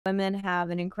Women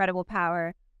have an incredible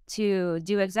power to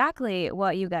do exactly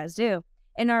what you guys do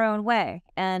in our own way,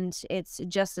 and it's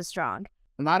just as strong.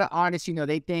 A lot of artists,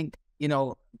 they think,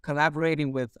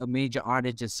 collaborating with a major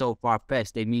artist is so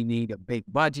far-fetched. They may need a big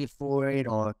budget for it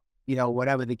or,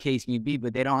 whatever the case may be,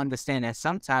 but they don't understand that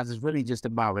sometimes it's really just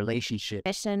about relationships.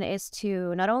 Mission is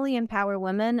to not only empower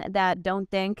women that don't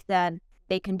think that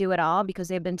they can do it all because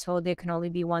they've been told there can only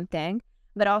be one thing,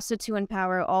 but also to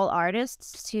empower all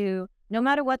artists to, no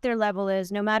matter what their level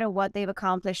is, no matter what they've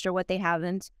accomplished or what they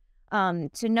haven't,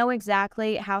 to know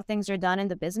exactly how things are done in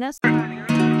the business.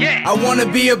 Yeah. I wanna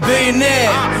be a billionaire.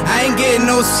 I ain't getting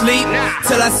no sleep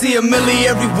till I see $1 million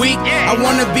every week. I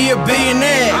wanna be a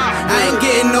billionaire. I ain't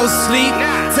getting no sleep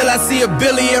till I see $1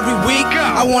 billion every week.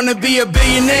 I wanna be a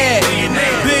billionaire.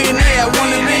 Billionaire. I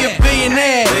wanna be a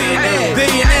billionaire.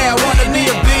 Billionaire. I wanna be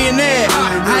a billionaire.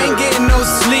 I ain't getting no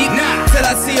sleep till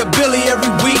I see $1 billion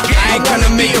every week. I ain't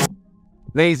gonna be a...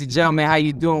 Ladies and gentlemen, how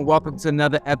you doing? Welcome to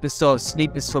another episode of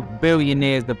Sleep is for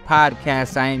Billionaires, the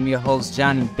podcast. I am your host,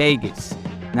 Jonni Vegaz.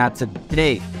 Now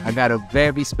today, I got a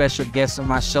very special guest on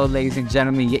my show, ladies and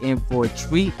gentlemen. You're in for a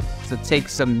treat, so take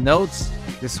some notes.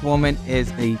 This woman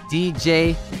is a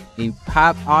DJ, a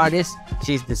pop artist.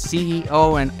 She's the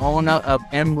CEO and owner of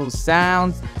Emerald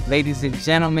Sounds. Ladies and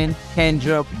gentlemen,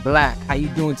 Kendra Black. How you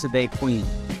doing today, Queen?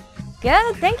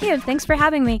 Good, thank you. Thanks for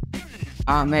having me.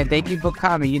 Man, thank you for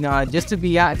coming. Just to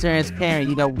be out transparent,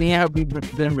 we have been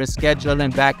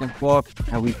rescheduling back and forth,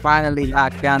 and we finally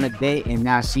locked down a date, and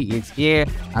now she is here.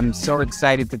 I'm so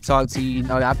excited to talk to you.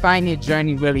 I find your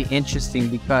journey really interesting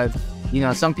because,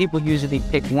 some people usually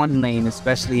pick one lane,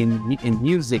 especially in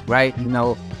music, right?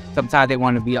 Sometimes they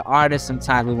want to be an artist,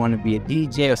 sometimes they want to be a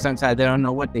DJ, or sometimes they don't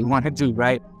know what they want to do,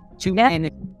 right? But you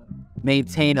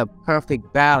maintain a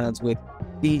perfect balance with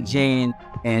DJing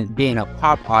and being a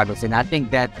pop artist, and I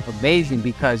think that's amazing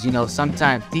because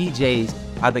sometimes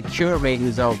DJs are the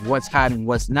curators of what's hot and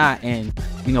what's not, and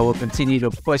will continue to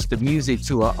push the music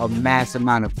to a mass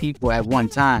amount of people at one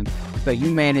time. So you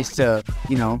managed to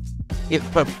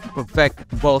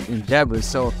perfect both endeavors.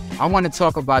 So I want to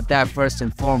talk about that first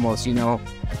and foremost.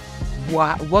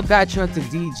 What got you into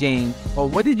DJing, or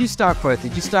what did you start first?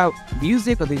 Did you start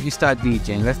music or did you start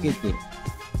DJing? Let's get there.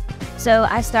 So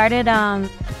I started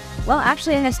well,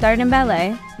 actually, I started in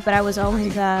ballet, but I was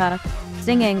always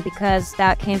singing because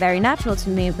that came very natural to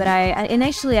me. But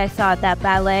initially I thought that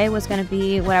ballet was going to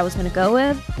be what I was going to go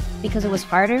with because it was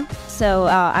harder. So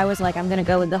I was like, I'm going to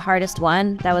go with the hardest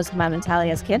one. That was my mentality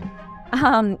as a kid.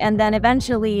 And then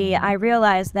eventually I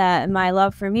realized that my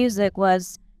love for music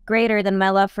was greater than my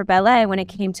love for ballet when it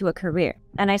came to a career.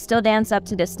 And I still dance up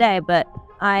to this day, but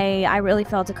I really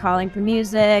felt a calling for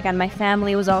music, and my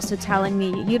family was also telling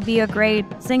me, you'd be a great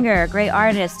singer, a great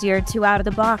artist, you're too out of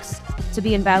the box to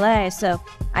be in ballet. So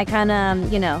I kind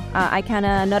of,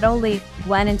 not only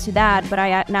went into that, but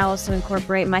I now also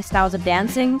incorporate my styles of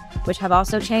dancing, which have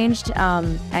also changed.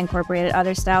 I incorporated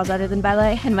other styles other than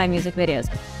ballet in my music videos.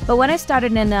 But when I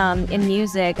started in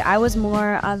music, I was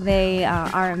more of a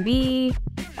R&B,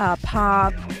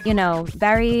 pop,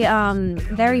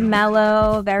 very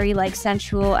mellow, very like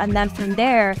sensual. And then from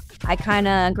there, I kind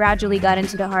of gradually got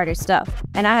into the harder stuff.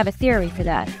 And I have a theory for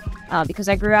that because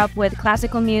I grew up with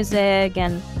classical music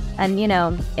and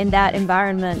in that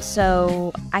environment.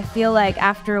 So I feel like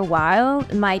after a while,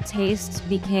 my taste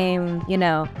became,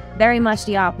 very much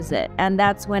the opposite. And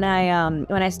that's when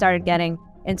I started getting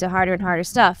into harder and harder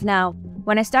stuff. Now,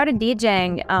 when I started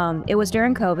DJing, it was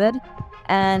during COVID.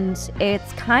 And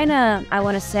it's kind of, I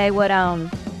want to say, what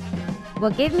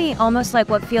gave me almost like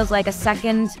what feels like a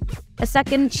second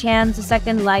chance, a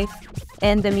second life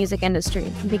in the music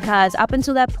industry. Because up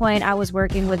until that point, I was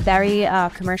working with very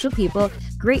commercial people,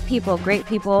 great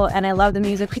people, and I love the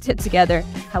music we did together.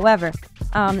 However,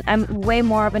 I'm way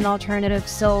more of an alternative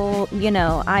soul.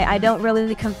 I don't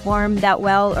really conform that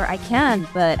well, or I can,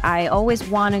 but I always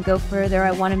want to go further.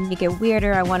 I want to make it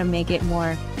weirder. I want to make it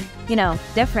more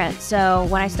different. So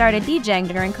when I started DJing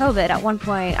during COVID, at one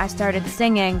point I started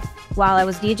singing while I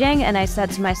was DJing, and I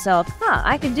said to myself,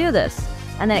 I could do this.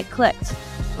 And then it clicked.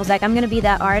 I was like, I'm going to be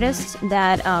that artist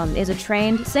that is a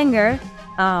trained singer,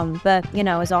 but,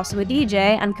 is also a DJ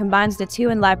and combines the two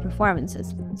in live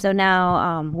performances. So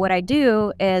now what I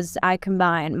do is I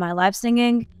combine my live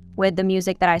singing with the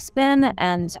music that I spin,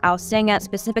 and I'll sing at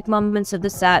specific moments of the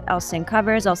set. I'll sing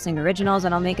covers, I'll sing originals,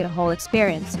 and I'll make it a whole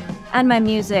experience. And my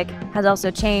music has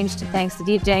also changed thanks to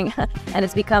DJing, and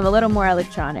it's become a little more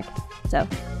electronic. So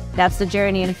that's the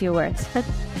journey in a few words.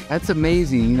 That's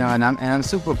amazing, you know, and I'm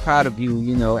super proud of you,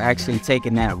 you know, actually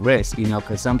taking that risk, you know,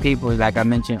 because some people, like I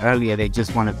mentioned earlier, they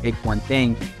just want to pick one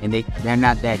thing and they're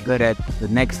not that good at the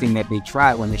next thing that they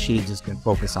try when they should just can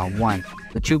focus on one.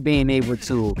 But you being able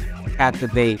to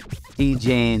captivate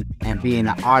DJing and being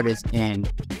an artist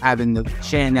and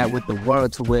sharing that with the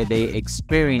world to where they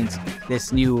experience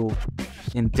this new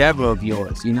endeavor of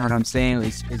yours, you know what I'm saying?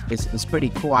 It's pretty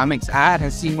cool. I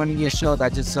hadn't seen one of your shows. I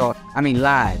just saw,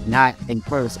 live, not in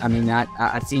person.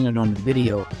 I seen it on the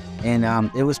video,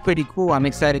 and it was pretty cool. I'm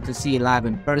excited to see it live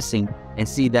in person and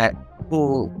see that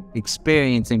full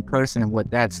experience in person and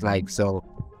what that's like. So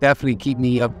definitely keep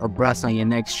me abreast on your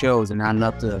next shows, and I'd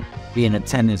love to be in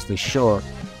attendance for sure.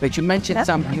 But you mentioned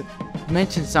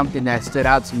something that stood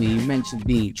out to me. You mentioned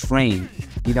being trained.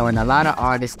 You know, and a lot of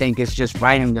artists think it's just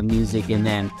writing the music and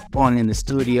then going in the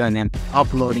studio and then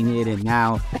uploading it, and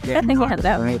now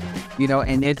right? You know,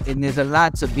 and there's a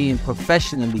lot to being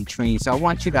professionally trained. So I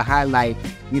want you to highlight,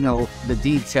 you know, the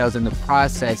details and the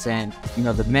process, and you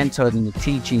know, the mentors and the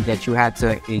teaching that you had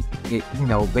to, you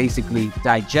know, basically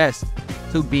digest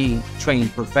to be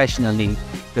trained professionally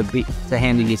to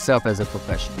handle yourself as a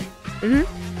professional.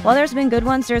 Mm-hmm. Well, there's been good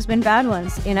ones, there's been bad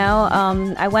ones, you know.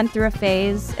 I went through a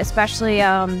phase, especially,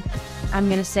 I'm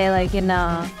going to say like in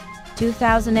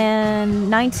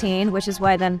 2019, which is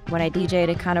why then when I DJ'd,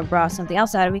 it kind of brought something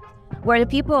else out of me, where the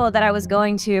people that I was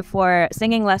going to for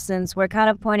singing lessons were kind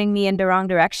of pointing me in the wrong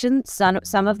direction, some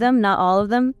of them, not all of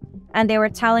them, and they were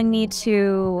telling me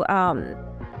to,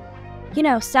 you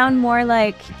know, sound more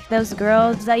like those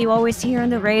girls that you always hear on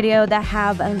the radio that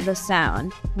have the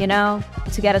sound, you know,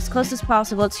 to get as close as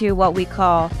possible to what we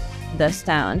call the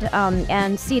sound.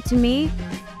 And see, to me,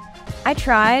 I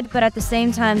tried, but at the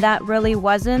same time, that really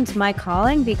wasn't my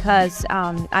calling, because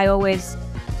I always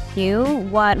knew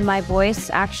what my voice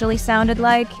actually sounded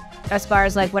like, as far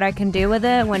as like what I can do with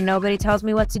it when nobody tells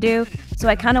me what to do. So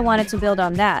I kind of wanted to build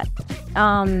on that.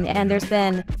 And there's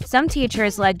been some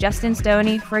teachers like Justin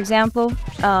Stoney, for example,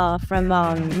 from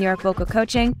New York Vocal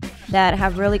Coaching, that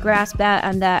have really grasped that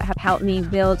and that have helped me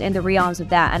build in the realms of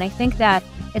that. And I think that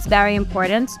it's very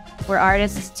important for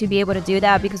artists to be able to do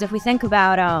that, because if we think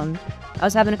about, I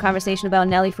was having a conversation about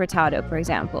Nelly Furtado, for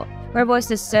example. Her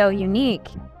voice is so unique.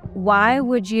 Why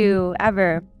would you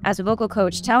ever, as a vocal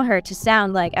coach, tell her to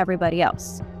sound like everybody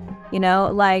else? You know,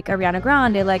 like Ariana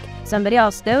Grande, like somebody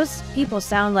else. Those people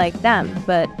sound like them,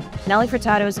 but Nelly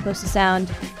Furtado is supposed to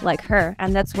sound like her,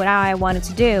 and that's what I wanted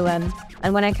to do. And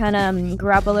when I kind of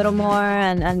grew up a little more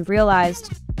and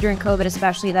realized during COVID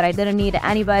especially that I didn't need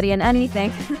anybody and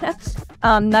anything,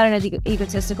 not in an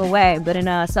egotistical way, but in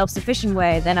a self-sufficient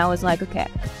way, then I was like, okay,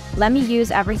 let me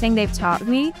use everything they've taught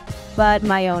me, but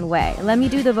my own way. Let me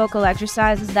do the vocal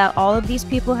exercises that all of these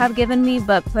people have given me,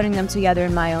 but putting them together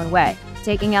in my own way.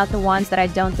 Taking out the ones that I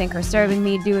don't think are serving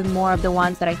me, doing more of the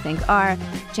ones that I think are,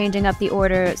 changing up the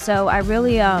order. So I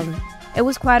really, it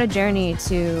was quite a journey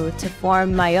to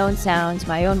form my own sound,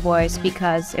 my own voice,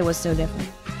 because it was so different.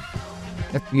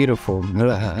 That's beautiful.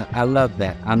 I love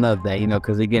that. I love that, you know,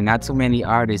 because again, not so many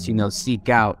artists, you know, seek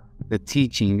out the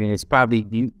teaching, and it's probably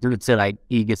due to like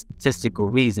egotistical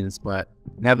reasons, but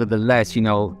nevertheless, you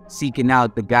know, seeking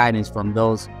out the guidance from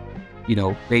those, you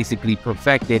know, basically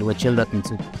perfected what you're looking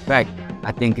to perfect,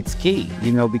 I think it's key,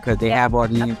 you know, because they have all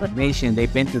the information.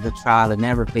 They've been through the trial and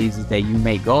error phases that you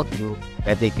may go through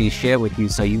that they can share with you,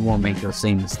 so you won't make those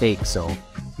same mistakes. So,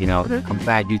 you know, I'm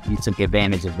glad you took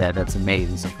advantage of that. That's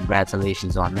amazing. So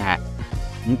congratulations on that.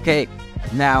 Okay,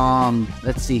 now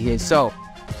let's see here. So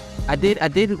I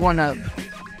did want to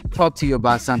talk to you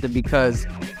about something, because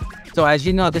so as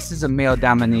you know, this is a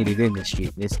male-dominated industry,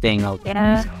 this thing of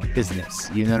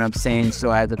business, you know what I'm saying?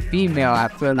 So as a female, I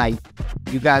feel like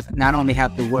you guys not only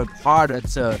have to work harder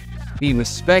to be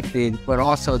respected, but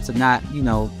also to not, you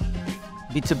know,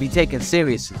 to be taken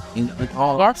seriously in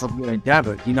all of your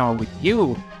endeavor. You know, with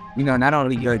you, you know, not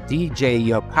only you're a DJ,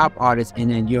 you're a pop artist,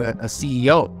 and then you're a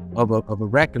CEO of a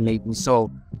record label. So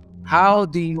how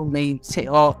do you maintain,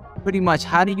 or pretty much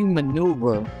how do you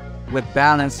maneuver with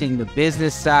balancing the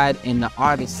business side and the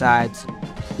artist side to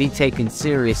be taken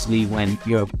seriously when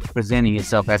you're presenting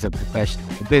yourself as a professional,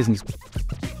 a business?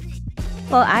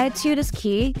 Well, attitude is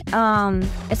key,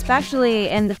 especially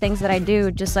in the things that I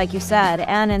do, just like you said,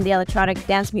 and in the electronic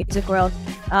dance music world.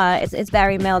 It's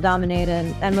very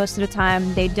male-dominated, and most of the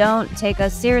time they don't take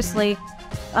us seriously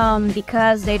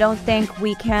because they don't think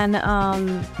we can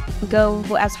go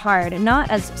as hard,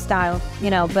 not as style, you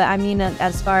know, but I mean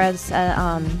as far as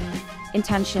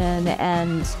intention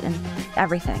and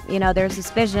everything. You know, there's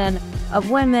this vision of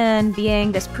women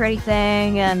being this pretty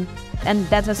thing, and and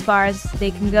that's as far as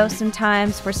they can go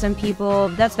sometimes. For some people,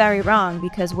 that's very wrong,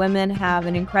 because women have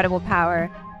an incredible power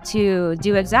to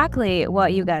do exactly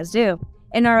what you guys do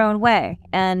in our own way,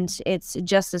 and it's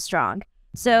just as strong.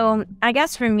 So I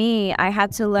guess for me, I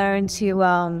had to learn to,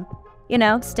 you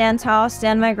know, stand tall,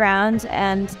 stand my ground,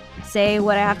 and say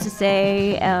what I have to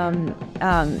say,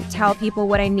 tell people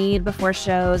what I need before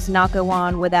shows, not go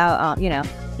on without, you know,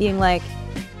 being like,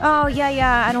 oh,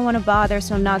 yeah, I don't want to bother,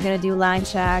 so I'm not going to do line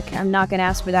check. I'm not going to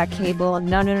ask for that cable.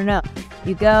 No.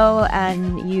 You go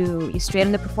and you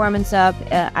straighten the performance up,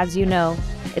 as you know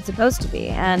it's supposed to be.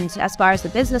 And as far as the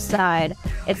business side,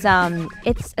 it's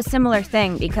a similar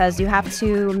thing, because you have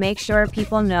to make sure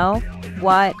people know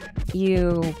what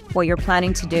you're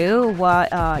planning to do,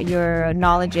 what your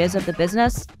knowledge is of the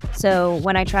business. So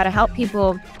when I try to help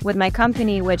people with my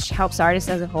company, which helps artists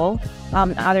as a whole,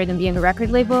 other than being a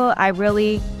record label, I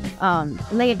really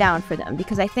lay it down for them,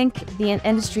 because I think the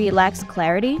industry lacks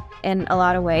clarity in a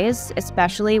lot of ways,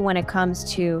 especially when it comes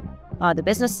to the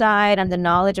business side and the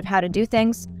knowledge of how to do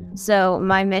things. So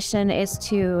my mission is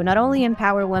to not only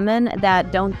empower women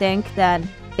that don't think that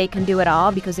they can do it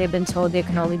all because they've been told they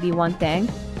can only be one thing,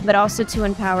 but also to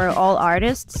empower all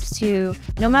artists to,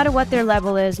 no matter what their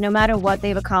level is, no matter what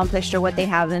they've accomplished or what they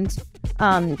haven't,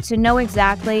 to know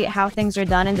exactly how things are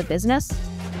done in the business.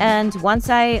 And once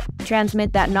I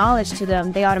transmit that knowledge to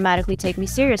them, they automatically take me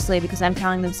seriously, because I'm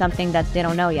telling them something that they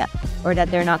don't know yet, or that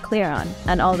they're not clear on.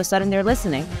 And all of a sudden they're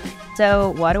listening. So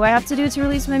what do I have to do to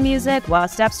release my music? What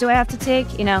steps do I have to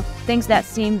take? You know, things that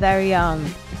seem very,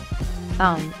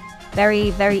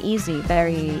 very easy,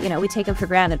 very, you know, we take them for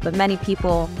granted, but many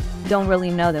people don't really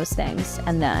know those things.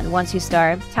 And then once you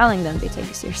start telling them, they take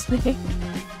you seriously.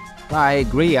 I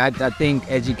agree. I think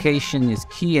education is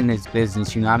key in this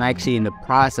business. You know, I'm actually in the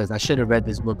process. I should have read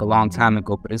this book a long time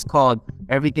ago, but it's called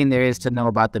Everything There Is to Know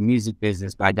About the Music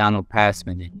Business by Donald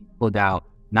Passman. He pulled out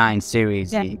 9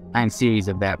 series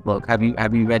of that book. Have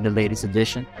you read the latest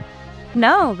edition?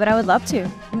 No, but I would love to.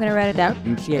 I'm gonna write it down.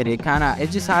 You should.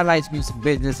 It just highlights music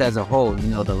business as a whole. You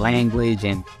know, the language,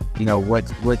 and you know what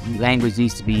language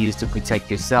needs to be used to protect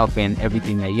yourself and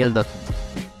everything that you're looking for.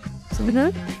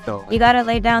 So you gotta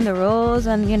lay down the rules,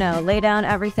 and you know, lay down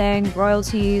everything,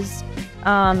 royalties,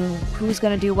 who's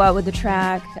gonna do what with the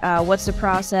track, what's the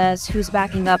process, who's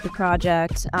backing up the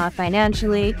project,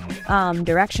 financially,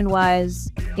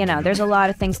 direction-wise. You know, there's a lot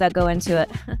of things that go into it.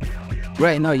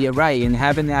 Right, no, you're right, and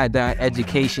having that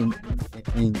education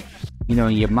in, you know,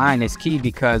 in your mind is key,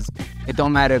 because it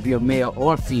don't matter if you're male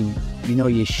or female. You know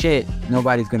your shit,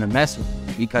 nobody's gonna mess with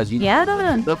you, because you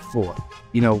look for it.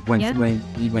 You know,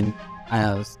 when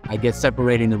I guess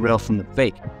separating the real from the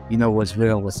fake, you know what's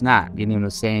real, what's not. You know what I'm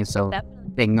saying? So I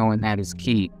think knowing that is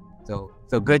key. So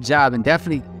good job, and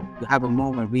definitely have a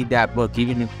moment, read that book,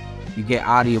 even if you get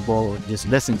audible, just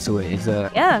listen to it. It's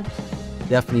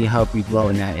definitely help you grow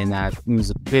in that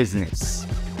music business.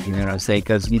 You know what I'm saying?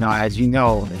 Because you know, as you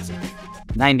know, it's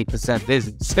 90%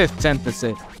 business,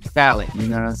 10% talent. You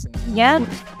know what I'm saying? Yeah.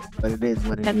 But it is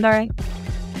what it is. That's all right.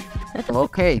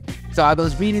 Okay, so I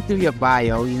was reading through your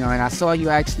bio, you know, and I saw you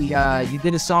actually, you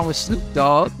did a song with Snoop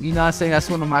Dogg, you know what I'm saying? That's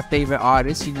one of my favorite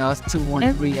artists, you know, it's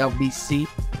 213 LBC.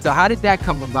 So how did that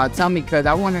come about? Tell me, because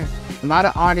a lot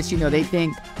of artists, you know, they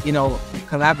think, you know,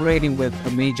 collaborating with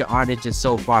a major artist is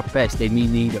so far-fetched. They may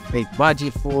need a big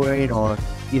budget for it, or,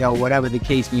 you know, whatever the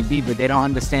case may be, but they don't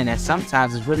understand that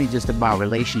sometimes it's really just about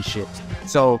relationships.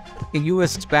 So can you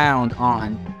expound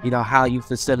on, you know, how you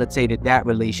facilitated that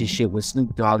relationship with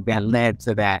Snoop Dogg that led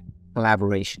to that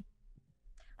collaboration?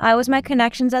 It was my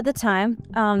connections at the time.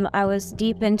 I was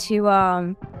deep into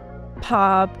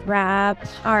pop, rap,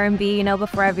 R&B, you know,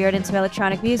 before I veered into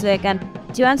electronic music. And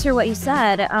to answer what you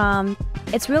said,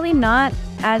 it's really not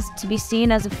as to be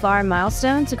seen as a far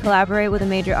milestone to collaborate with a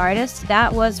major artist.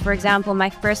 That was, for example, my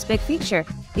first big feature,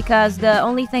 because the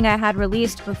only thing I had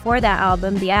released before that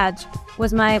album, The Edge,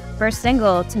 was my first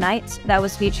single, Tonight, that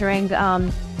was featuring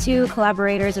 2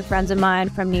 collaborators and friends of mine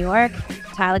from New York,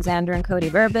 Ty Alexander and Cody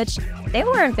Burbage. They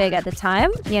weren't big at the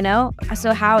time, you know?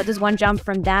 So how does one jump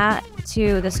from that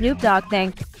to the Snoop Dogg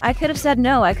thing? I could have said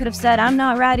no. I could have said, I'm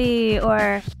not ready,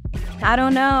 or I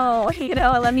don't know, you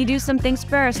know, let me do some things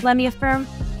first. Let me affirm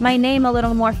my name a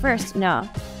little more first. No,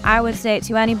 I would say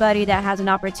to anybody that has an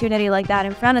opportunity like that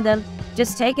in front of them,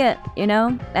 just take it, you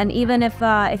know? And even if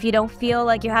you don't feel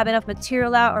like you have enough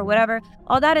material out or whatever,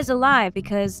 all that is a lie,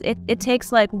 because it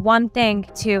takes like one thing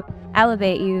to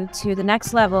elevate you to the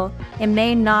next level. It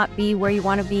may not be where you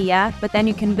want to be yet, but then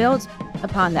you can build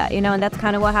upon that, you know? And that's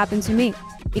kind of what happened to me,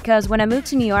 because when I moved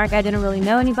to New York, I didn't really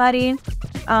know anybody.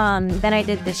 Then I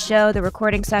did the show, the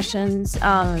recording sessions,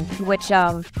 which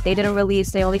they didn't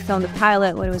release. They only filmed the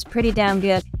pilot, but it was pretty damn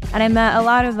good. And I met a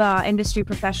lot of industry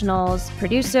professionals,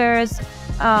 producers,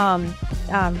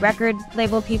 record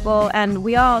label people, and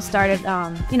we all started,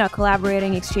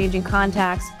 collaborating, exchanging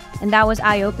contacts. And that was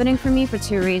eye-opening for me for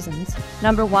two reasons.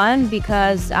 Number one,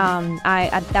 because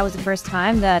that was the first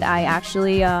time that I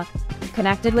actually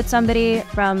connected with somebody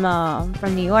from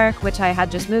New York, which I had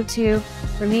just moved to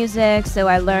for music. So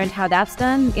I learned how that's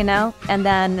done, And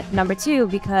then number two,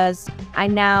 because I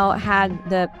now had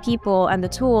the people and the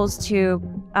tools to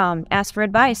ask for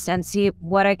advice and see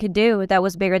what I could do that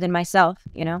was bigger than myself,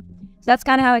 So that's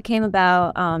kind of how it came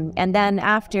about. And then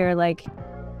after,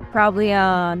 probably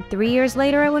 3 years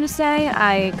later, I want to say,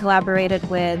 I collaborated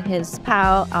with his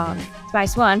pal,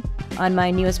 Spice One, on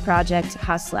my newest project,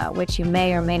 Hustla, which you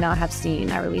may or may not have seen.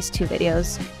 I released 2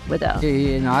 videos with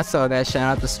him. Yeah, I saw that.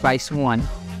 Shout out to Spice One.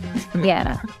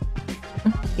 Yeah.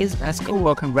 That's cool.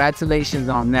 Well, congratulations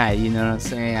on that. You know what I'm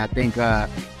saying? I think,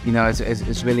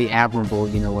 it's really admirable,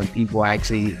 when people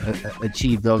actually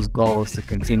achieve those goals to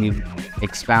continue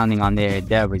expounding on their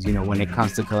endeavors, when it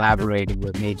comes to collaborating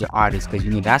with major artists.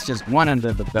 Because, that's just one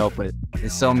under the belt, but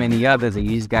there's so many others, and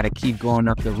you just got to keep going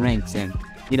up the ranks. And,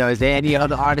 is there any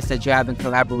other artists that you haven't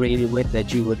collaborated with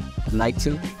that you would like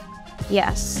to?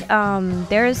 Yes.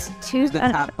 There's 2. The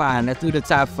top 5. Let's do the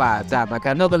top 5.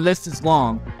 I know the list is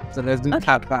long, so let's do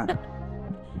top 5.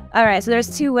 All right, so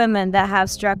there's 2 women that have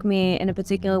struck me in a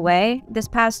particular way this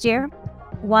past year.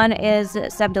 One is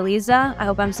Sebdaliza. I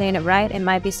hope I'm saying it right. It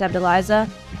might be Sebdaliza.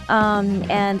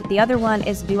 And the other one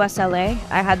is Dua Saleh.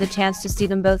 I had the chance to see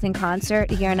them both in concert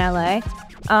here in LA.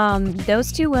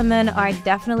 Those 2 women are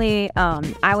definitely,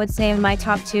 I would say, in my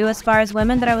top 2 as far as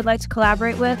women that I would like to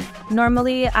collaborate with.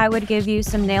 Normally, I would give you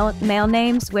some male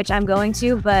names, which I'm going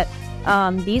to, but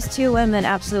these 2 women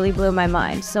absolutely blew my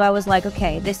mind. So I was like,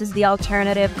 okay, this is the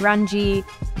alternative, grungy,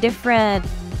 different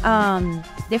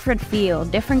feel,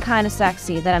 different kind of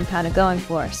sexy that I'm kind of going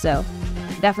for. So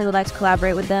definitely would like to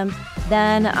collaborate with them.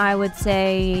 Then I would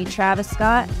say Travis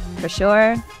Scott, for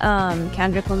sure.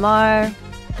 Kendrick Lamar.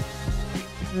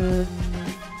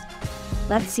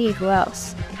 Let's see who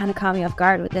else. Kind of caught me off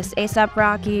guard with this. A$AP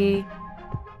Rocky.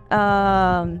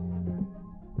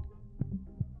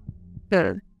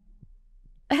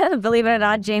 Believe it or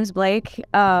not, James Blake.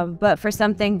 But for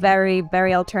something very,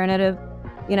 very alternative,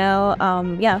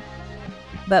 yeah.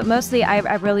 But mostly,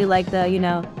 I really like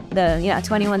the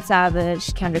 21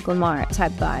 Savage, Kendrick Lamar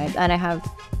type vibe, and I have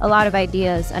a lot of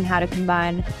ideas on how to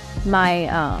combine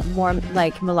my more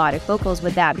melodic vocals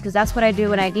with that, because that's what I do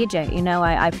when I DJ.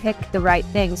 I pick the right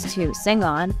things to sing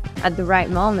on at the right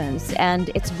moments, and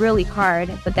it's really hard,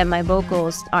 but then my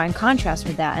vocals are in contrast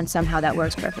with that, and somehow that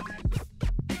works perfectly.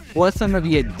 What's some of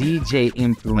your DJ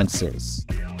influences?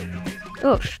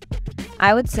 Oof.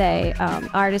 I would say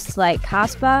artists like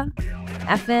Caspa,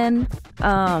 Effin,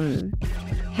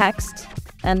 Hext,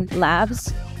 and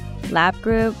Lab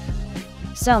Group.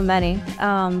 So many.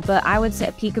 But I would say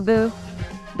Peekaboo.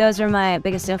 Those are my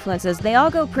biggest influences. They all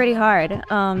go pretty hard.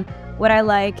 What I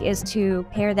like is to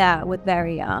pair that with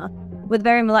very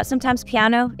melodic, sometimes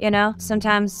piano,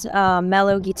 sometimes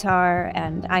mellow guitar,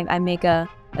 and I make a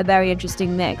very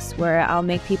interesting mix where I'll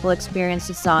make people experience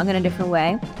the song in a different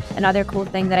way. Another cool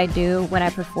thing that I do when I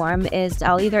perform is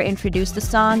I'll either introduce the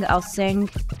song, I'll sing,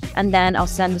 and then I'll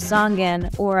send the song in,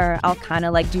 or I'll kind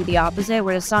of do the opposite,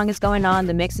 where the song is going on,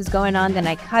 the mix is going on, then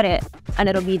I cut it, and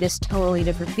it'll be this totally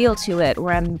different feel to it,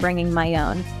 where I'm bringing my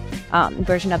own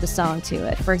version of the song to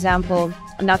it. For example,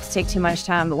 not to take too much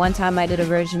time, but one time I did a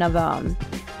version of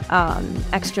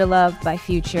Extra Love by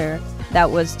Future that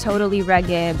was totally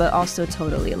reggae, but also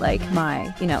totally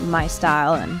my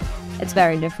style, and it's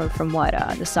very different from what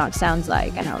the song sounds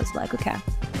like. And I was like, okay,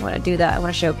 I want to do that. I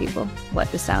want to show people what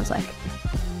this sounds like.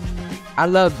 I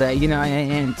love that,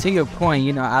 and to your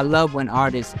point, I love when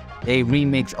artists, they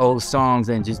remix old songs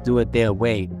and just do it their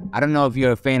way. I don't know if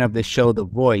you're a fan of the show The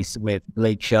Voice with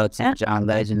Blake Schultz and John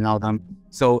Legend and all them.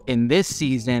 So in this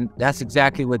season, that's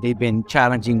exactly what they've been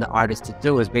challenging the artists to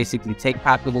do, is basically take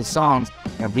popular songs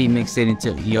and remix it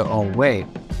into your own way.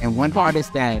 And one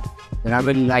artist that I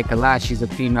really like a lot, she's a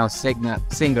female singer,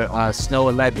 Snow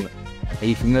Allegra. Are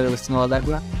you familiar with Snow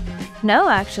Allegra? No,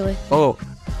 actually. Oh,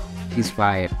 she's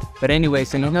fired. But anyway,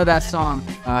 so you know that song,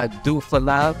 Do For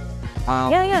Love?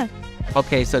 Yeah.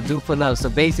 Okay, so Do For Love. So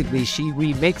basically, she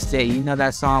remixed it.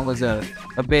 That song was a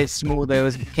bit smoother.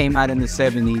 It came out in the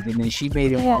 70s, and then she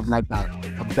made it more like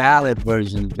a ballad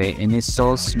version of it. And it's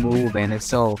so smooth, and it's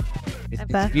so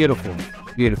It's beautiful,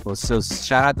 beautiful. So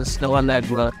shout out to Snow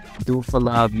Allegra, Do For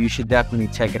Love. You should definitely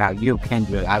check it out. You,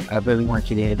 Kendra, I really want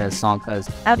you to hear that song because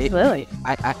absolutely.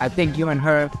 I think you and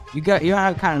her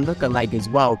kind of look alike as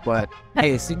well. But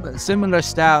hey, similar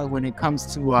style when it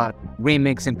comes to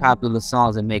remixing popular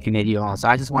songs and making it your own. So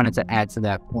I just wanted to add to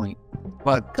that point.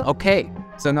 But okay,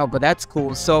 so no, but that's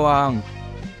cool. So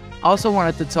also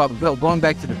wanted to talk, going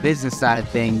back to the business side of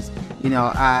things, you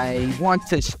know, I want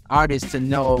artists to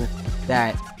know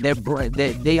that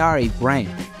they are a brand,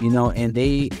 you know, and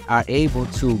they are able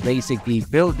to basically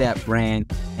build that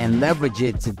brand and leverage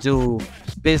it to do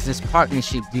business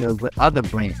partnership deals with other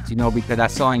brands, you know, because I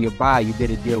saw in your bio you did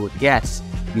a deal with Guess,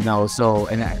 you know, so,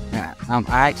 and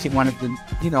I actually wanted to,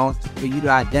 you know, for you to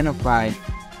identify,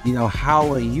 you know,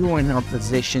 how are you in a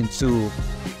position to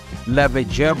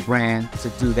leverage your brand to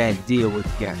do that deal with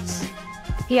Guess?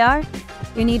 PR,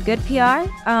 you need good PR,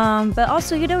 but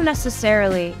also you don't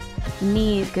necessarily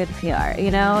need good PR, you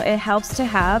know, it helps to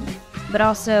have, but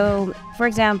also, for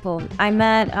example, I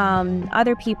met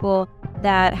other people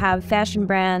that have fashion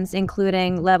brands,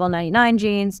 including Level 99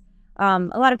 jeans, a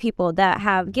lot of people that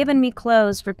have given me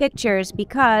clothes for pictures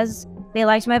because they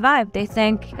liked my vibe, they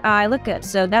think I look good,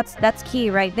 so that's key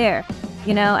right there,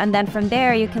 you know, and then from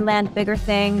there you can land bigger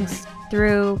things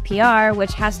through PR,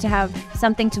 which has to have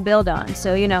something to build on.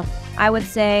 So, you know, I would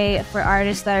say for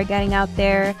artists that are getting out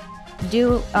there,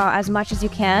 do as much as you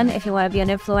can. If you want to be an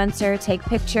influencer, take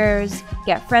pictures,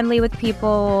 get friendly with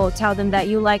people, tell them that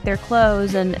you like their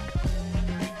clothes, and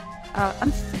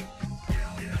I'm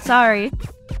sorry.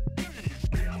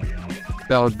 It's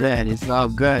all good. It's all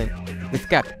good.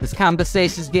 This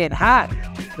conversation's getting hot.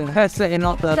 Her sitting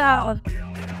on the...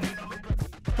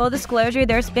 Full disclosure,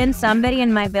 there's been somebody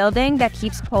in my building that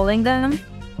keeps pulling them.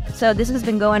 So this has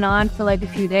been going on for like a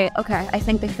few days. Okay, I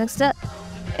think they fixed it.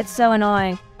 It's so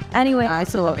annoying. Anyway.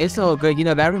 It's all good. You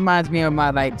know, that reminds me of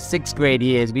my like 6th grade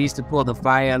years. We used to pull the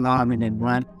fire alarm and then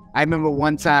run. I remember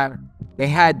one time they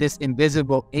had this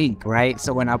invisible ink, right?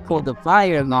 So when I pulled the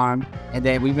fire alarm and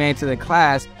then we ran to the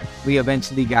class, we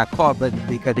eventually got caught, but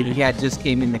because he had just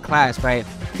came into class, right?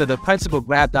 So the principal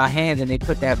grabbed our hands and they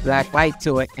put that black light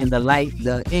to it, and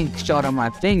the ink shot on my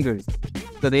fingers.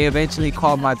 So they eventually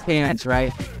called my parents,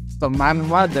 right? So my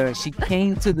mother, she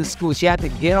came to the school. She had to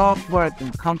get off work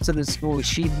and come to the school.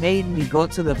 She made me go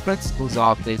to the principal's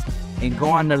office and go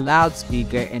on the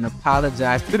loudspeaker and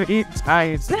apologize to the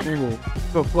entire school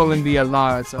for pulling the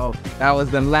alarm. So that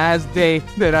was the last day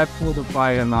that I pulled a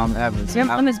fire alarm ever. So your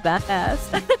mom is badass.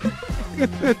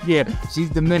 Yeah, she's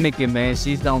Dominican, man.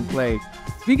 She don't play.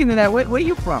 Speaking of that, where are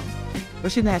you from?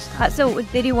 What's your national? So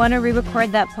did you want to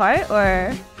re-record that part,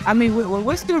 or? I mean,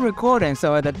 we're still recording,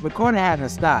 so the recording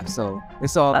hasn't stopped, so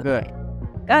it's all good.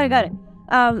 Got it.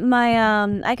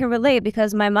 I can relate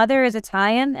because my mother is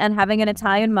Italian, and having an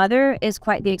Italian mother is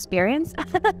quite the experience.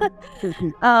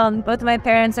 Both of my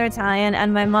parents are Italian,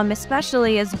 and my mom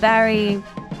especially is very,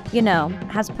 you know,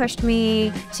 has pushed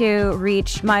me to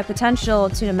reach my potential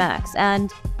to the max.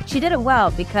 And she did it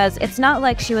well because it's not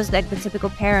like she was like the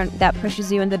typical parent that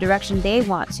pushes you in the direction they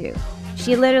want to.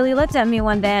 She literally looked at me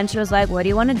one day and she was like, what do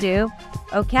you want to do?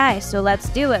 Okay, so let's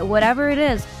do it, whatever it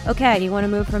is. Okay, you want to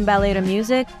move from ballet to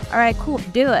music? All right, cool,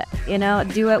 do it, you know,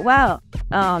 do it well.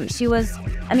 She was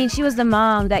the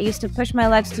mom that used to push my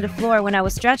legs to the floor when I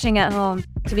was stretching at home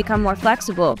to become more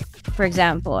flexible, for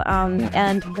example.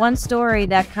 And one story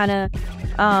that kind of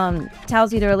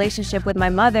tells you the relationship with my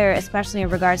mother, especially in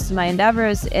regards to my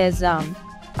endeavors, is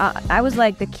I was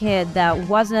like the kid that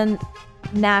wasn't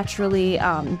naturally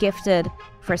gifted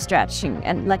for stretching,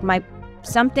 and like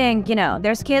something, you know,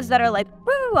 there's kids that are like,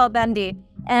 woo, all bendy,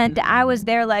 and I was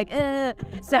there like,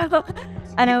 so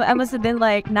I know I must have been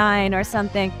like 9 or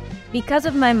something. Because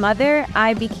of my mother,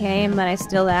 I became, and I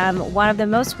still am, one of the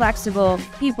most flexible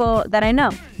people that I know.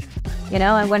 You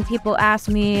know, and when people ask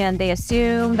me and they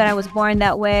assume that I was born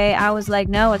that way, I was like,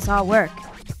 no, it's all work.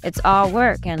 It's all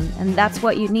work, and that's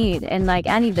what you need in like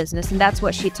any business, and that's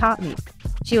what she taught me.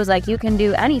 She was like, you can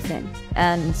do anything.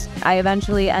 And I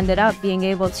eventually ended up being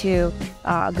able to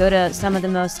go to some of the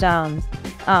most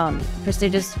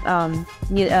prestigious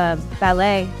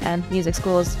ballet and music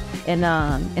schools in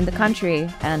the country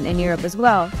and in Europe as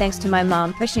well, thanks to my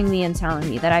mom pushing me and telling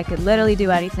me that I could literally do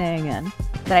anything and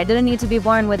that I didn't need to be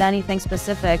born with anything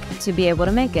specific to be able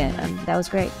to make it. And that was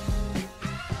great.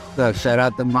 So shout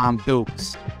out to Mom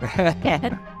Dukes.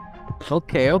 Okay.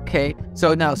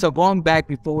 So going back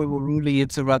before we were rudely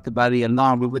interrupted by the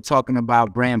alarm, we were talking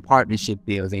about brand partnership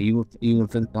deals, and you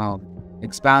were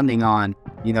expounding on,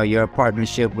 you know, your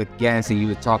partnership with Guess, and you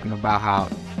were talking about how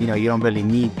you know, you don't really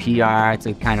need PR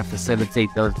to kind of facilitate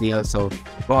those deals. So,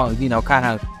 well, you know, kind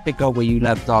of pick up where you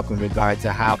left off in regard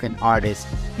to how can artists,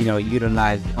 you know,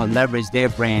 utilize or leverage their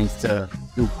brands to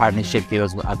do partnership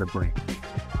deals with other brands.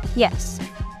 Yes.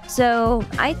 So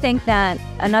I think that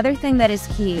another thing that is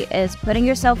key is putting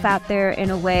yourself out there in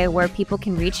a way where people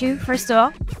can reach you, first of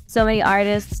all. So many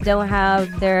artists don't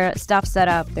have their stuff set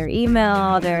up, their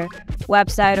email, their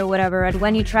website or whatever. And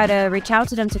when you try to reach out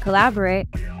to them to collaborate,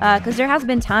 because there has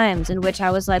been times in which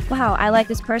I was like, wow, I like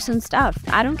this person's stuff.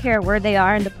 I don't care where they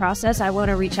are in the process. I want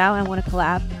to reach out. I want to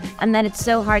collab. And then it's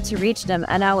so hard to reach them.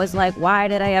 And I was like, why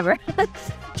did I ever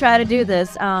try to do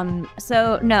this?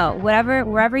 So no,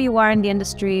 wherever you are in the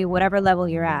industry, whatever level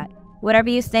you're at, whatever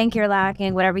you think you're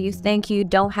lacking, whatever you think you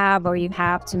don't have or you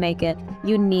have to make it,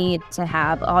 you need to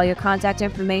have all your contact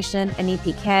information, an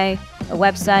EPK, a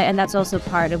website, and that's also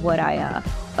part of what I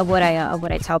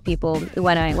tell people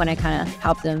when I kind of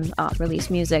help them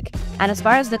release music. And as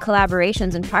far as the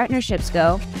collaborations and partnerships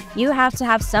go, you have to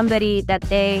have something that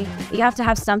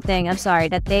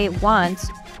they want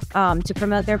to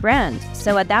promote their brand.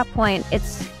 So at that point, it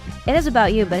is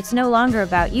about you, but it's no longer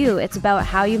about you. It's about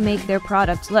how you make their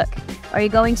product look. Are you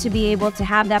going to be able to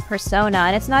have that persona?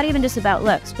 And it's not even just about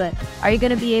looks, but are you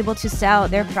going to be able to sell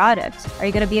their product? Are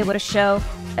you going to be able to show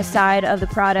a side of the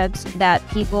product that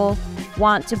people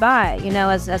want to buy? You know,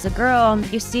 as a girl,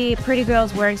 you see pretty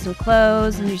girls wearing some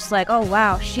clothes and you're just like, oh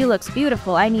wow, she looks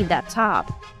beautiful. I need that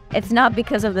top. It's not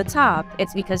because of the top.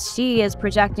 It's because she is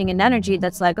projecting an energy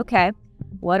that's like, okay,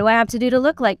 what do I have to do to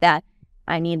look like that?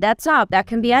 I need that top. That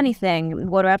can be anything.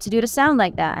 What do I have to do to sound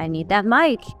like that? I need that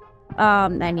mic.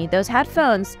 I need those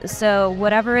headphones. So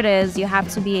whatever it is, you have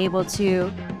to be able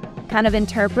to kind of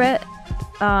interpret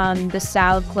the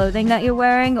style of clothing that you're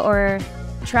wearing, or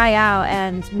try out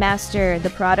and master the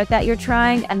product that you're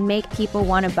trying and make people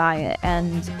want to buy it.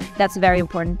 And that's a very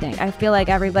important thing. I feel like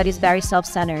everybody's very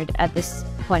self-centered at this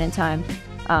point in time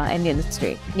in the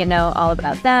industry. You know, all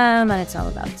about them, and it's all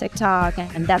about TikTok,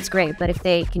 and that's great. But if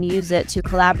they can use it to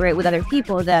collaborate with other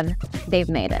people, then they've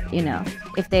made it. You know,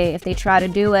 if they try to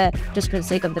do it just for the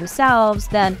sake of themselves,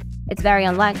 then it's very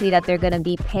unlikely that they're going to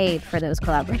be paid for those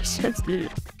collaborations.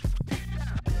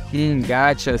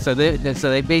 Gotcha. So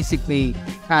they basically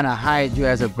kind of hired you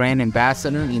as a brand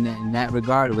ambassador in that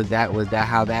regard. Was that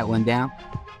how that went down?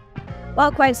 Well,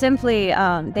 quite simply,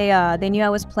 they knew I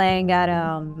was playing at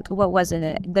what was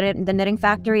it, the Knitting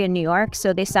Factory in New York.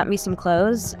 So they sent me some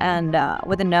clothes and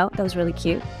with a note that was really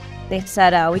cute. They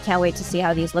said, "We can't wait to see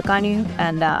how these look on you,"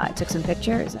 and I took some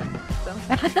pictures. And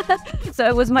so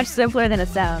it was much simpler than it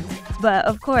sounds. But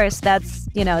of course, that's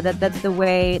the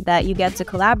way that you get to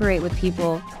collaborate with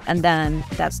people, and then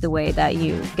that's the way that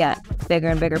you get bigger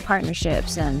and bigger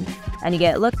partnerships, and you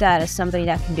get looked at as somebody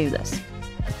that can do this.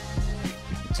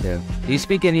 Do you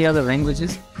speak any other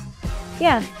languages?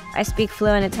 Yeah, I speak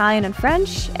fluent Italian and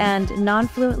French, and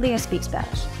non-fluently I speak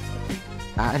Spanish.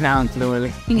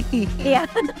 Non-fluently. Yeah.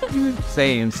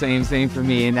 Same for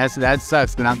me, and that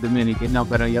sucks when I'm Dominican. No,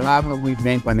 pero yo hablo muy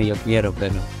bien cuando yo quiero,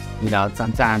 pero you know,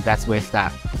 sometimes that's where it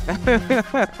stops.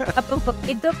 Hablo un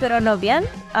poquito, pero no bien.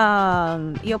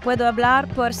 Yo puedo hablar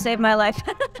por save my life.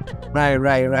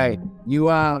 Right.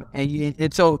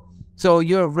 So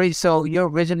you're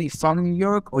originally from New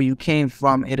York, or you came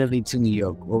from Italy to New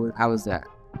York? How was that?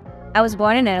 I was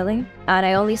born in Italy, and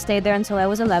I only stayed there until I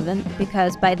was 11,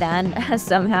 because by then,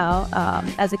 somehow,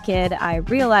 as a kid, I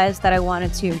realized that I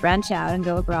wanted to branch out and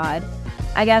go abroad.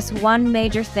 I guess one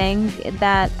major thing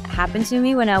that happened to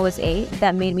me when I was 8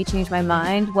 that made me change my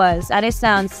mind was, and it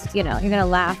sounds, you're gonna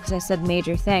laugh because I said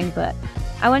major thing, but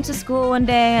I went to school one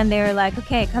day and they were like,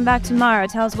 okay, come back tomorrow,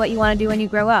 tell us what you want to do when you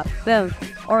grow up. Boom,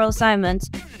 oral assignment.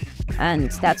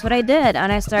 And that's what I did.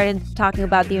 And I started talking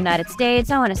about the United States.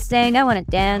 I want to sing, I want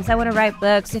to dance, I want to write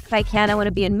books. If I can, I want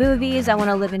to be in movies. I want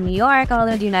to live in New York, I want to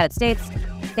live in the United States.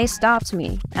 They stopped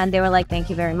me and they were like, thank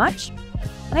you very much.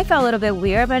 And I felt a little bit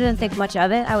weird, but I didn't think much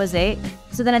of it. I was 8.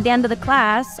 So then at the end of the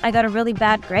class, I got a really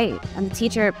bad grade. And the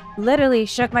teacher literally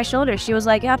shook my shoulders. She was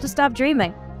like, you have to stop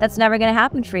dreaming. That's never going to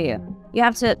happen for you. You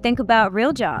have to think about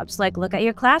real jobs. Like, look at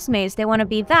your classmates. They want to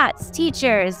be vets,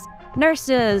 teachers,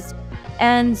 nurses.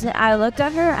 And I looked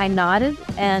at her, I nodded,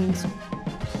 and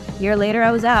a year later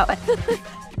I was out.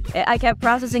 I kept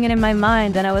processing it in my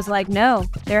mind, and I was like, no,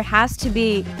 there has to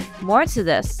be more to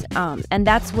this. And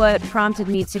that's what prompted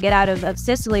me to get out of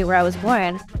Sicily, where I was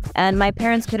born. And my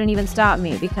parents couldn't even stop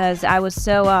me, because I was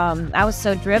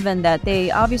so driven that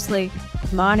they obviously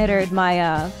monitored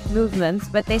my movements,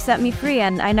 but they set me free,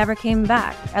 and I never came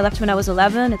back. I left when I was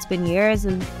 11. It's been years,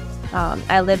 and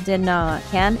I lived in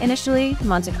Cannes initially,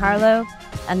 Monte Carlo,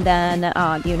 and then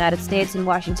the United States in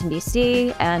Washington,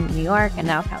 D.C., and New York, and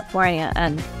now California.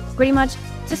 And pretty much,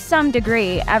 to some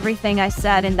degree, everything I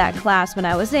said in that class when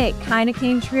I was 8 kind of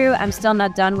came true. I'm still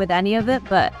not done with any of it,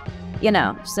 but, you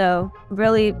know, so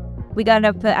really, we got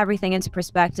to put everything into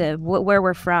perspective, where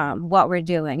we're from, what we're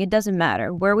doing. It doesn't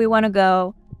matter. Where we want to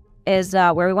go is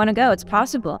where we want to go. It's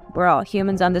possible. We're all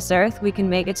humans on this earth. We can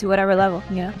make it to whatever level,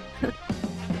 you know?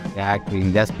 Exactly.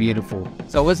 That's beautiful.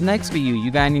 So what's next for you? You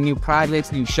got any new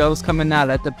projects, new shows coming out?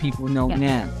 Let the people know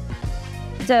now.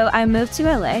 So I moved to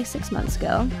LA 6 months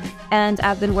ago, and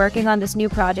I've been working on this new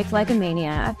project like a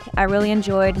maniac. I really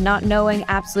enjoyed not knowing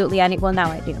absolutely well, now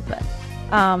I do, but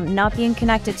not being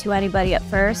connected to anybody at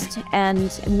first and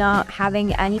not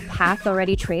having any path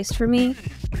already traced for me.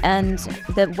 And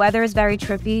the weather is very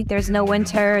trippy. There's no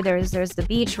winter. There's the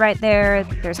beach right there.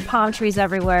 There's palm trees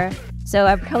everywhere. So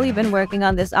I've really been working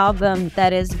on this album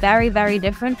that is very, very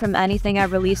different from anything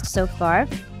I've released so far.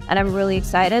 And I'm really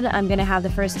excited. I'm going to have the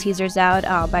first teasers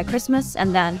out by Christmas.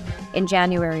 And then in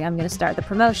January, I'm going to start the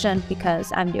promotion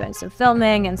because I'm doing some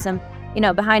filming and some, you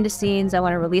know, behind the scenes. I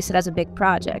want to release it as a big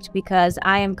project because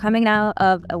I am coming out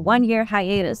of a 1-year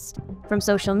hiatus from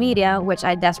social media, which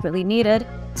I desperately needed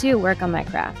to work on my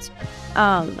craft.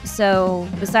 So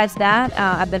besides that,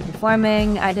 I've been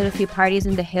performing. I did a few parties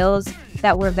in the hills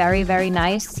that were very, very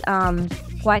nice.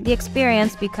 Quite the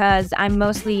experience because I'm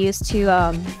mostly used to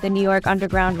the New York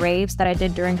underground raves that I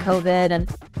did during COVID and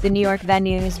the New York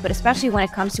venues, but especially when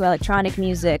it comes to electronic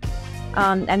music,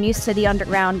 I'm used to the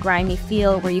underground grimy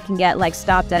feel where you can get like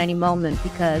stopped at any moment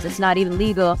because it's not even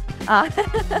legal.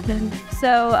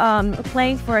 So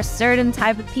playing for a certain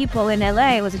type of people in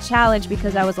LA was a challenge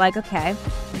because I was like, okay,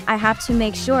 I have to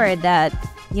make sure that,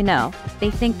 you know,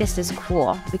 they think this is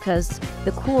cool because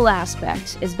the cool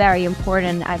aspect is very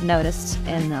important. I've noticed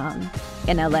in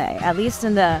LA, at least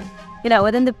in the, you know,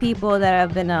 within the people that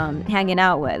I've been hanging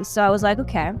out with. So I was like,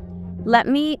 okay, let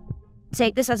me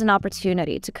take this as an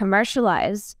opportunity to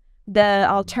commercialize the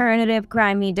alternative,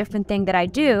 grimy, different thing that I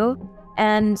do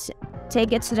and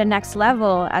take it to the next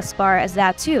level as far as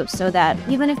that too. So that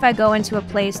even if I go into a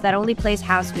place that only plays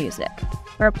house music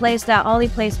or a place that only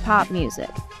plays pop music,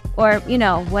 or, you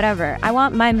know, whatever. I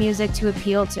want my music to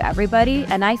appeal to everybody,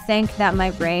 and I think that my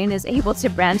brain is able to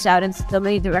branch out in so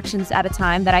many directions at a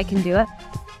time that I can do it.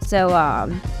 So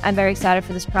I'm very excited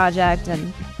for this project,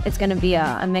 and it's going to be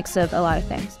a mix of a lot of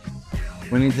things.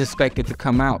 When is this expected to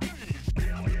come out?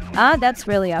 That's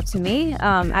really up to me.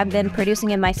 I've been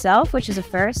producing it myself, which is a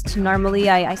first. Normally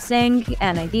I sing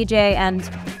and I DJ and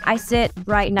I sit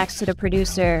right next to the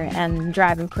producer and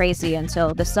drive him crazy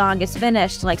until the song is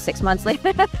finished like 6 months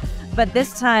later. But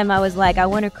this time I was like, I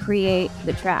want to create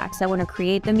the tracks. I want to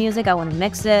create the music. I want to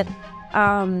mix it.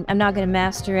 I'm not going to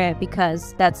master it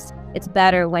because it's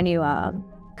better when you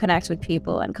connect with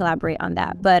people and collaborate on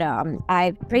that. But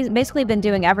I've basically been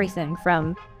doing everything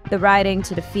from the writing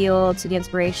to the feel to the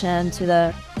inspiration to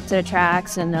the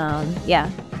tracks and yeah.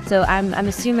 So I'm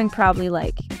assuming probably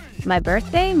like my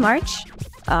birthday, March,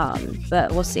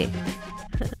 but we'll see.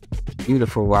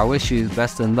 Beautiful. Well, I wish you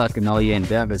best of luck in all your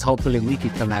endeavors. Hopefully we can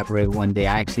collaborate one day.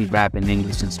 I actually rap in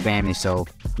English and Spanish, so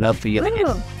love for you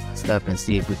to stuff and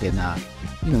see if we can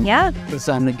you know, put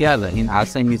something together. You know, I'll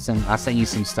send you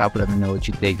some stuff, let me know what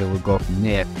you think, and we'll go from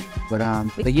there.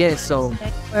 But yeah, so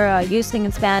you sing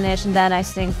in Spanish and then I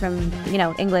sing from, you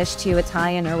know, English to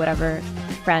Italian or whatever,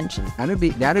 French. That'd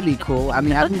be cool. I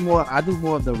mean, I do more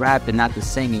of the rap and not the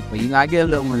singing, but you know, I get a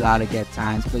little melodic at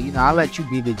times. But you know, I'll let you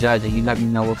be the judge and you let me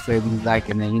know what flavor you like,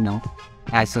 and then, you know,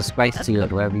 add some spice to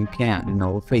it wherever you can. You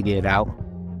know, we'll figure it out.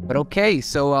 But okay,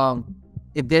 so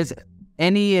if there's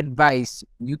any advice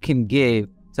you can give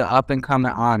to up and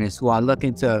coming artists who are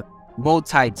looking to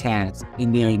multi-talents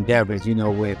in their endeavors, you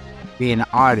know, with being an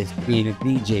artist, being a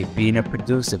DJ, being a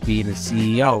producer, being a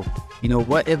CEO, you know,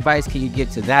 what advice can you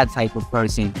give to that type of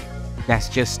person that's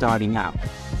just starting out?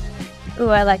 Ooh,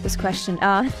 I like this question.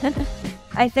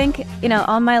 I think, you know,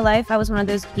 all my life I was one of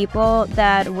those people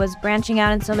that was branching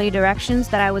out in so many directions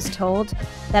that I was told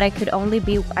that I should only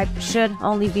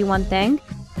be one thing.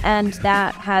 And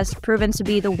that has proven to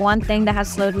be the one thing that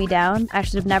has slowed me down. I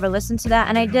should have never listened to that,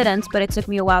 and I didn't, but it took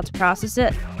me a while to process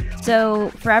it. So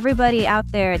for everybody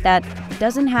out there that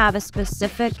doesn't have a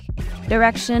specific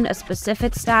direction, a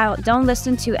specific style, don't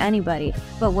listen to anybody.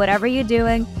 But whatever you're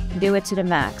doing, do it to the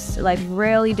max. Like,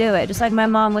 really do it. Just like my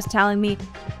mom was telling me,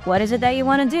 what is it that you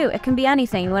want to do? It can be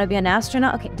anything. You want to be an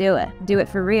astronaut? Okay, do it. Do it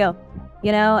for real.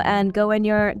 You know, and go in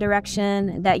your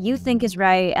direction that you think is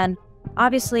right, and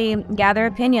obviously gather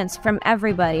opinions from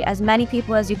everybody, as many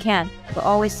people as you can, but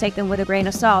always take them with a grain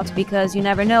of salt because you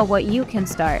never know what you can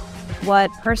start, what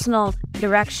personal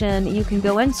direction you can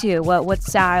go into, what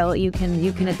style you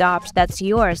can adopt that's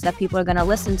yours, that people are going to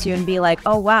listen to and be like,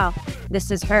 oh wow, this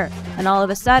is her. And all of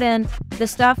a sudden, the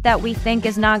stuff that we think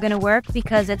is not going to work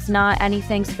because it's not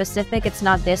anything specific, it's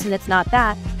not this and it's not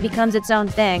that, becomes its own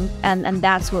thing. And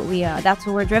that's what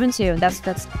we're driven to.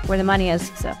 That's where the money is.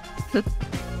 So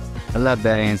I love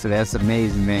that answer. That's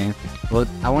amazing, man. Well,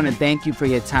 I want to thank you for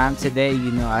your time today.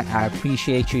 You know, I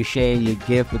appreciate you sharing your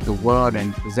gift with the world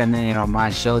and presenting it on my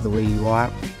show the way you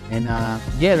are. And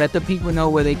yeah, let the people know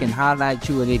where they can highlight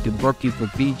you, or they can book you for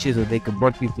features, or they can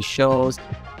book you for shows.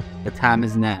 The time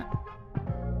is now.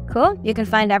 Cool. You can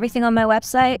find everything on my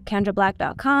website,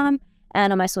 kendrablack.com,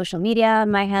 and on my social media.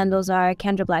 My handles are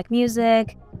Kendra Black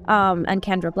Music and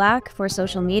Kendra Black for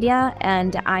social media,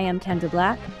 and I am Kendra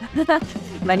Black,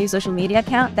 my new social media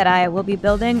account that I will be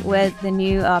building with the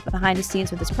new behind the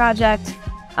scenes with this project.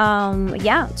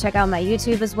 Yeah, check out my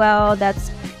YouTube as well.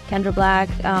 That's Kendra Black,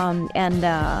 and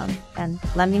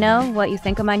let me know what you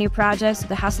think of my new projects,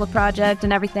 the Hustler project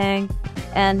and everything.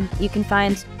 And you can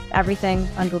find everything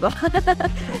on Google.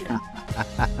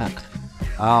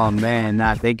 Oh man,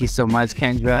 thank you so much,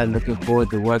 Kendra. Looking forward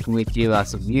to working with you on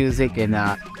some music, and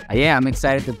yeah, I'm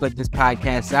excited to put this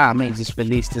podcast out. I may just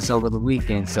release this over the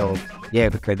weekend, so yeah,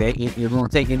 because it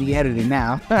won't take any editing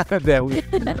now.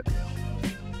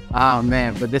 Oh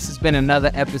man, but this has been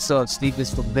another episode of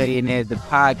Sleepers for Billionaires, the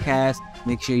podcast.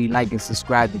 Make sure you like and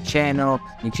subscribe to the channel.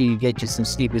 Make sure you get you some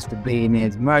Sleepers for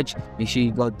Billionaires merch. Make sure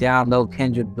you go download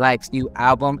Kendra Black's new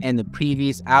album and the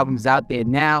previous albums out there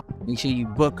now. Make sure you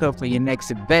book her for your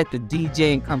next event, the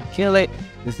DJ, and come kill it.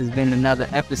 This has been another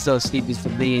episode of Sleepers for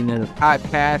Billionaires, the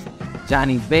podcast.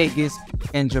 Jonni Vegaz,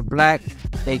 Kendra Black.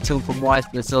 Stay tuned for more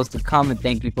episodes to come, and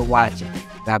thank you for watching.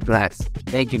 God bless.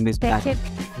 Thank you, Miss Black.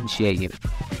 Appreciate you.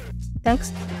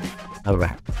 Thanks. All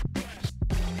right.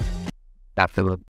 Dr.